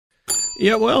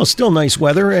Yeah, well, still nice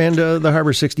weather, and the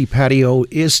Harbor 60 patio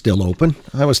is still open.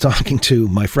 I was talking to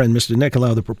my friend, Mr.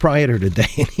 Nicolau, the proprietor, today,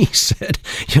 and he said,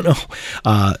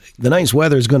 the nice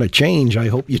weather is going to change. I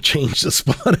hope you change the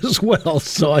spot as well.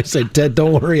 So I said, Ted,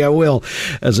 don't worry, I will.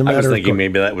 As a matter I was thinking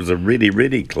maybe that was a really,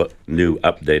 really new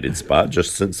updated spot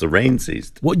just since the rain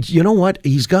ceased. Well, you know what?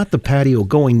 He's got the patio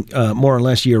going more or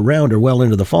less year-round or well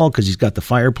into the fall because he's got the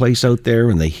fireplace out there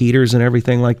and the heaters and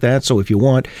everything like that. So if you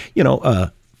want,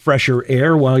 fresher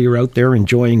air while you're out there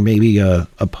enjoying maybe a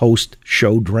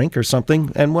post-show drink or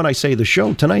something. And when I say the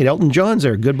show, tonight, Elton John's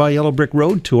there, Goodbye Yellow Brick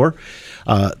Road Tour.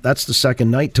 That's the second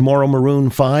night. Tomorrow,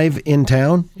 Maroon 5 in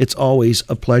town. It's always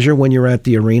a pleasure when you're at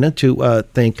the arena to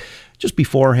think just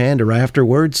beforehand or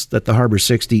afterwards that the Harbor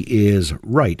 60 is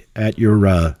right at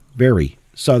your very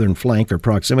southern flank or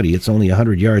proximity. It's only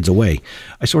 100 yards away.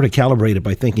 I sort of calibrated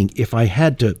by thinking, if I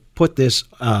had to put this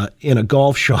in a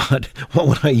golf shot, what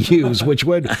would I use?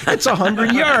 It's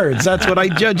 100 yards. That's what I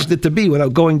judged it to be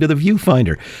without going to the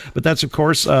viewfinder. But that's, of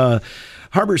course,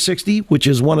 Harbor 60, which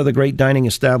is one of the great dining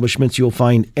establishments you'll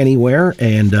find anywhere,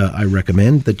 and I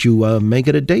recommend that you make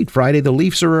it a date. Friday, the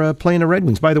Leafs are playing the Red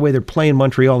Wings. By the way, they're playing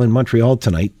Montreal in Montreal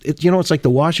tonight. It's like the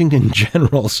Washington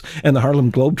Generals and the Harlem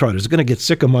Globetrotters are going to get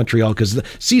sick of Montreal because the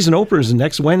season opener is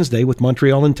next Wednesday with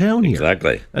Montreal in town here.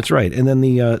 Exactly. That's right. And then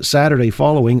the Saturday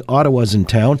following, Ottawa's in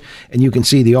town, and you can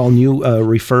see the all-new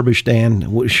refurbished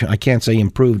and, which I can't say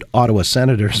improved, Ottawa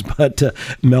Senators, but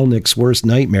Melnick's worst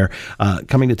nightmare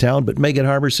coming to town. But make it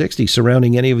Harbor 60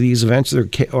 surrounding any of these events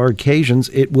or occasions.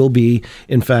 It will be,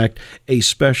 in fact, a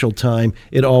special time.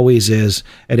 It always is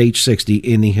at H60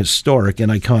 in the historic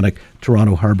and iconic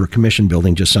Toronto Harbor Commission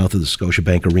building just south of the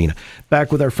Scotiabank Arena.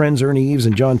 Back with our friends Ernie Eves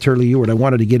and John Turley-Ewart, I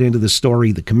wanted to get into the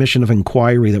story, the Commission of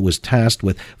Inquiry that was tasked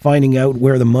with finding out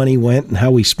where the money went and how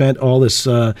we spent all this.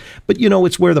 But,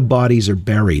 it's where the bodies are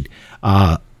buried.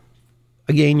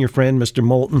 Again, your friend, Mr.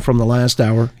 Moulton, from the last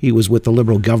hour, he was with the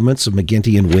Liberal governments of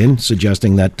McGuinty and Wynne,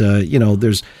 suggesting that,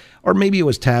 there's, or maybe it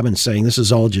was Tabbin saying this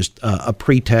is all just a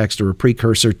pretext or a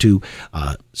precursor to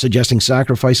suggesting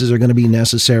sacrifices are going to be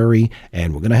necessary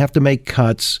and we're going to have to make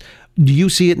cuts. Do you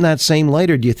see it in that same light,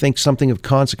 or do you think something of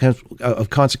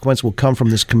consequence will come from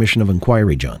this Commission of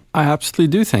Inquiry, John? I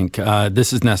absolutely do think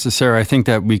this is necessary. I think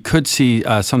that we could see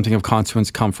something of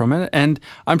consequence come from it. And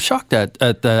I'm shocked at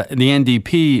the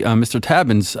NDP, Mr.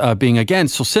 Tabbins, being, again,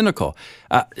 so cynical.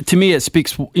 To me, it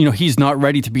speaks, he's not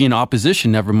ready to be in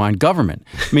opposition, never mind government.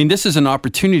 I mean, this is an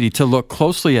opportunity to look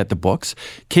closely at the books.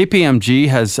 KPMG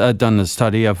has done a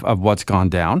study of what's gone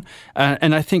down.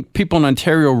 And I think people in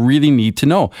Ontario really need to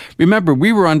know. Remember,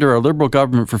 we were under a Liberal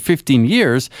government for 15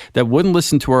 years that wouldn't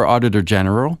listen to our Auditor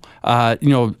General,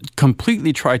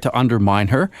 completely tried to undermine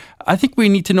her. I think we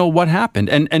need to know what happened.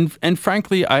 And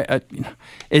frankly,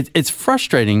 it's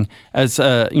frustrating as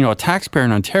a taxpayer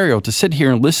in Ontario to sit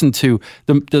here and listen to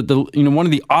the one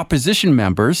of the opposition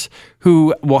members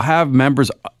who will have members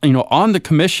on the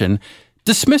commission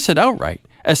dismiss it outright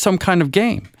as some kind of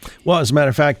game. Well, as a matter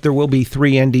of fact, there will be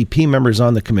 3 NDP members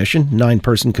on the commission,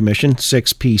 9-person commission,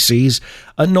 6 PCs.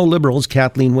 No Liberals.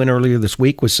 Kathleen Wynne earlier this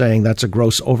week was saying that's a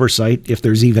gross oversight if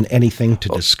there's even anything to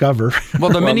discover. Well,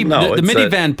 the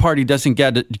minivan party doesn't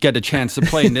get a chance to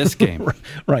play in this game.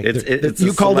 Right.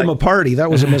 You called them a party. That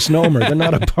was a misnomer. They're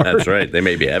not a party. That's right. They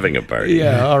may be having a party.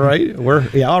 Yeah, all right.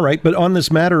 All right. But on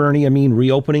this matter, Ernie,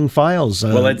 reopening files.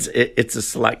 Well, it's a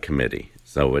select committee.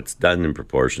 So it's done in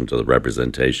proportion to the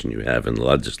representation you have in the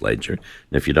legislature.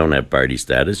 And if you don't have party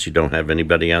status, you don't have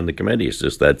anybody on the committee. It's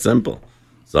just that simple.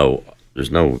 So there's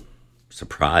no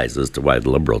surprise as to why the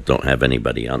Liberals don't have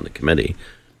anybody on the committee.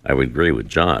 I would agree with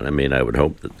John. I would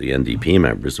hope that the NDP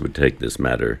members would take this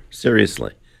matter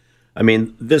seriously.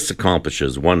 This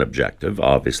accomplishes one objective,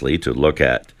 obviously, to look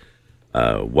at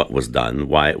what was done,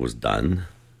 why it was done,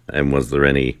 and was there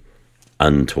any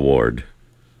untoward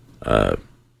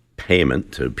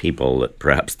payment to people that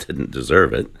perhaps didn't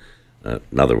deserve it.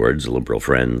 In other words, Liberal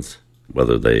friends,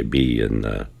 whether they be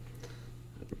in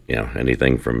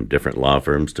anything from different law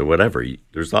firms to whatever.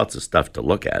 There's lots of stuff to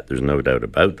look at. There's no doubt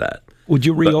about that. Would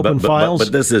you reopen files?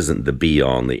 But this isn't the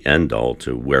be-all and the end-all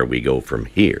to where we go from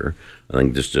here. I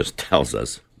think this just tells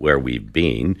us where we've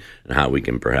been and how we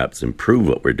can perhaps improve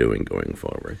what we're doing going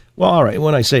forward. Well, all right.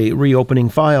 When I say reopening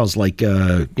files, like,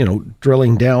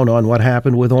 drilling down on what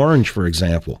happened with Orange, for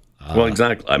example. Well,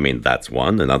 exactly. That's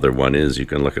one. Another one is you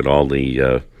can look at all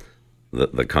the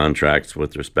contracts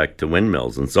with respect to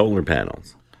windmills and solar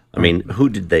panels. Who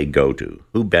did they go to?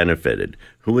 Who benefited?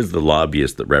 Who was the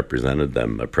lobbyist that represented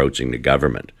them approaching the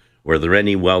government? Were there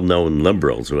any well-known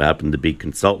Liberals who happened to be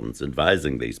consultants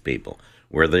advising these people?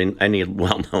 Were there any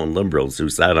well-known Liberals who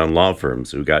sat on law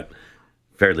firms who got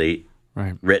fairly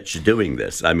rich doing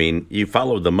this. I mean, you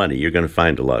follow the money, you're going to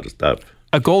find a lot of stuff.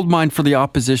 A gold mine for the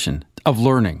opposition of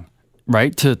learning,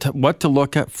 right? To what to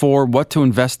look at for, what to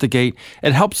investigate.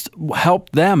 It help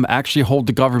them actually hold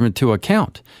the government to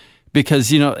account. Because,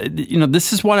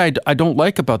 this is what I don't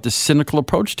like about this cynical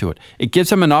approach to it. It gives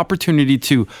them an opportunity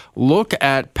to look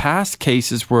at past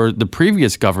cases where the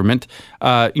previous government,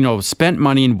 spent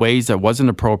money in ways that wasn't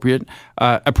appropriate.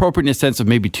 Appropriate in the sense of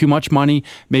maybe too much money,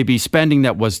 maybe spending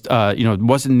that was,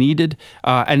 wasn't needed.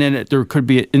 And then there could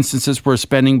be instances where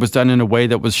spending was done in a way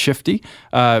that was shifty,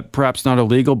 perhaps not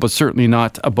illegal, but certainly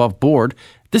not above board.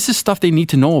 This is stuff they need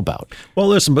to know about. Well,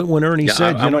 listen, but when Ernie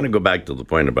said... I want to go back to the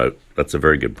point about, that's a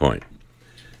very good point.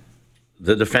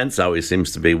 The defense always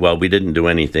seems to be, well, we didn't do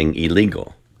anything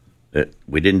illegal.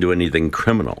 We didn't do anything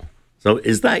criminal. So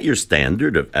is that your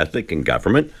standard of ethic in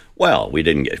government? Well, we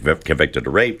didn't get convicted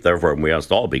of rape, therefore we must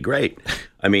all be great.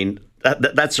 I mean,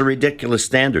 that's a ridiculous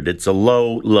standard. It's a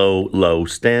low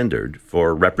standard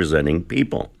for representing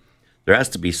people. There has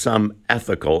to be some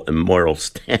ethical and moral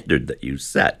standard that you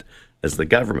set as the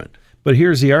government. But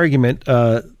here's the argument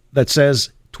that says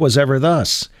 'twas ever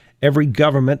thus. Every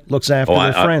government looks after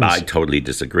their friends. I totally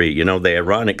disagree. The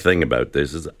ironic thing about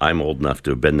this is I'm old enough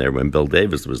to have been there when Bill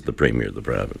Davis was the premier of the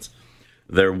province.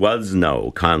 There was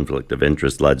no conflict of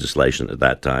interest legislation at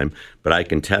that time, but I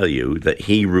can tell you that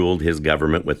he ruled his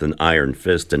government with an iron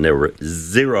fist, and there were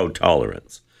zero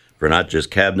tolerance for not just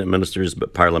cabinet ministers,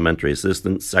 but parliamentary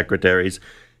assistants, secretaries.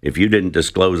 If you didn't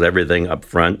disclose everything up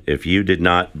front, if you did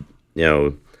not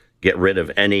get rid of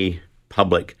any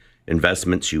public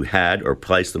investments you had or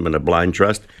place them in a blind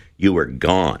trust, you were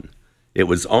gone. It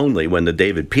was only when the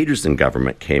David Peterson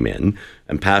government came in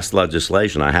and passed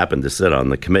legislation. I happened to sit on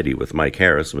the committee with Mike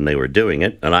Harris when they were doing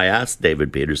it, and I asked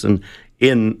David Peterson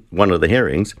in one of the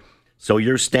hearings, so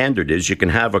your standard is you can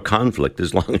have a conflict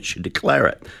as long as you declare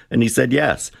it. And he said,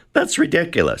 yes. That's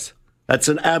ridiculous. That's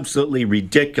an absolutely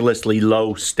ridiculously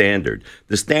low standard.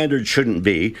 The standard shouldn't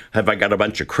be, have I got a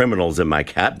bunch of criminals in my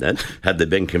cabinet? Had they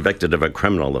been convicted of a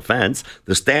criminal offense?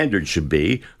 The standard should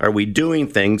be, are we doing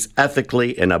things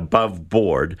ethically and above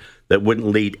board that wouldn't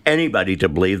lead anybody to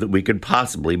believe that we could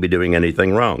possibly be doing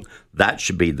anything wrong? That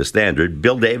should be the standard.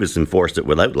 Bill Davis enforced it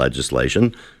without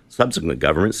legislation. Subsequent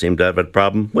governments seem to have a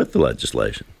problem with the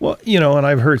legislation. Well, and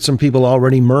I've heard some people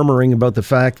already murmuring about the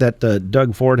fact that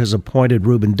Doug Ford has appointed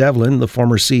Reuben Devlin, the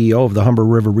former CEO of the Humber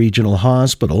River Regional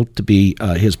Hospital, to be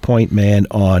his point man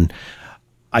on,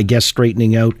 I guess,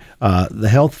 straightening out the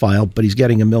health file, but he's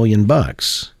getting $1 million.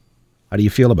 How do you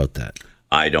feel about that?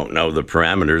 I don't know the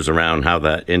parameters around how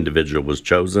that individual was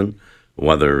chosen,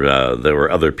 whether there were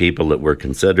other people that were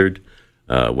considered,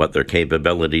 what their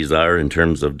capabilities are in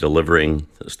terms of delivering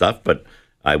stuff. But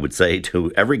I would say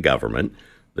to every government,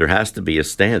 there has to be a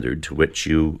standard to which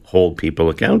you hold people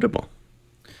accountable.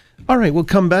 All right, we'll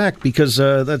come back because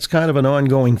that's kind of an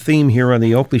ongoing theme here on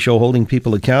the Oakley Show, holding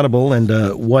people accountable and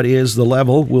what is the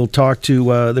level. We'll talk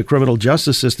to the criminal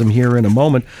justice system here in a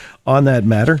moment on that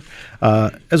matter,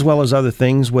 as well as other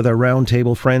things with our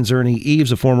roundtable friends, Ernie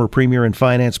Eves, a former premier and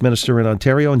finance minister in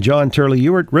Ontario, and John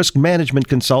Turley-Ewart, risk management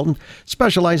consultant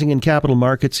specializing in capital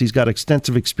markets. He's got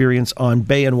extensive experience on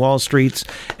Bay and Wall Streets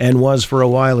and was for a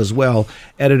while as well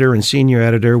editor and senior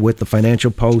editor with the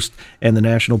Financial Post and the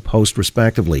National Post,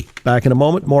 respectively. Back in a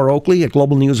moment, more Oakley at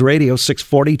Global News Radio,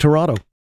 640 Toronto.